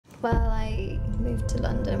Well, I moved to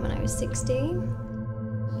London when I was 16.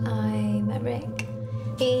 I met Rick.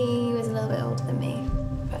 He was a little bit older than me,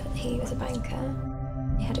 but he was a banker.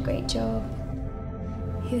 He had a great job.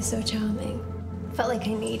 He was so charming. Felt like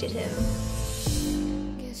I needed him.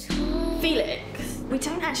 Felix, we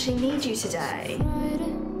don't actually need you today.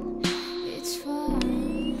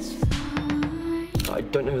 I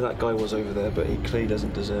don't know who that guy was over there, but he clearly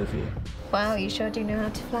doesn't deserve you. Wow, you sure do know how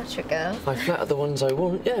to flatter a girl. I flatter the ones I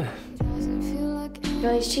want, yeah.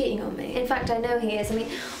 No, he's cheating on me. In fact, I know he is. I mean,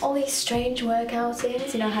 all these strange work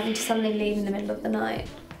outings, you know, having to suddenly leave in the middle of the night.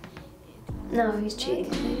 No, he's cheating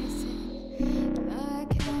on me.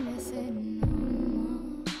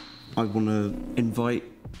 I want to invite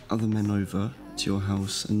other men over to your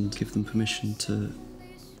house and give them permission to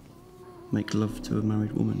make love to a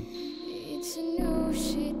married woman.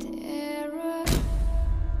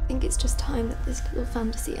 I think it's just time that this little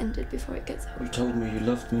fantasy ended before it gets old. You told me you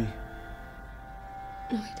loved me.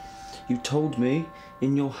 No, I didn't. You told me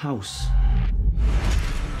in your house.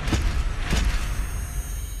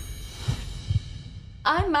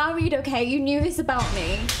 I'm married, okay? You knew this about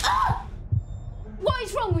me. Ah! What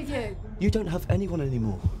is wrong with you? You don't have anyone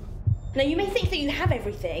anymore. Now, you may think that you have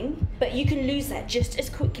everything, but you can lose that just as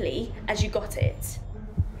quickly as you got it.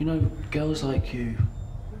 You know, girls like you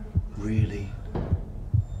really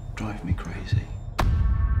drive me crazy.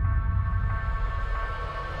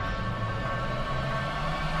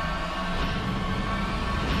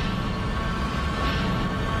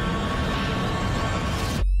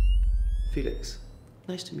 Felix,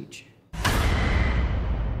 nice to meet you.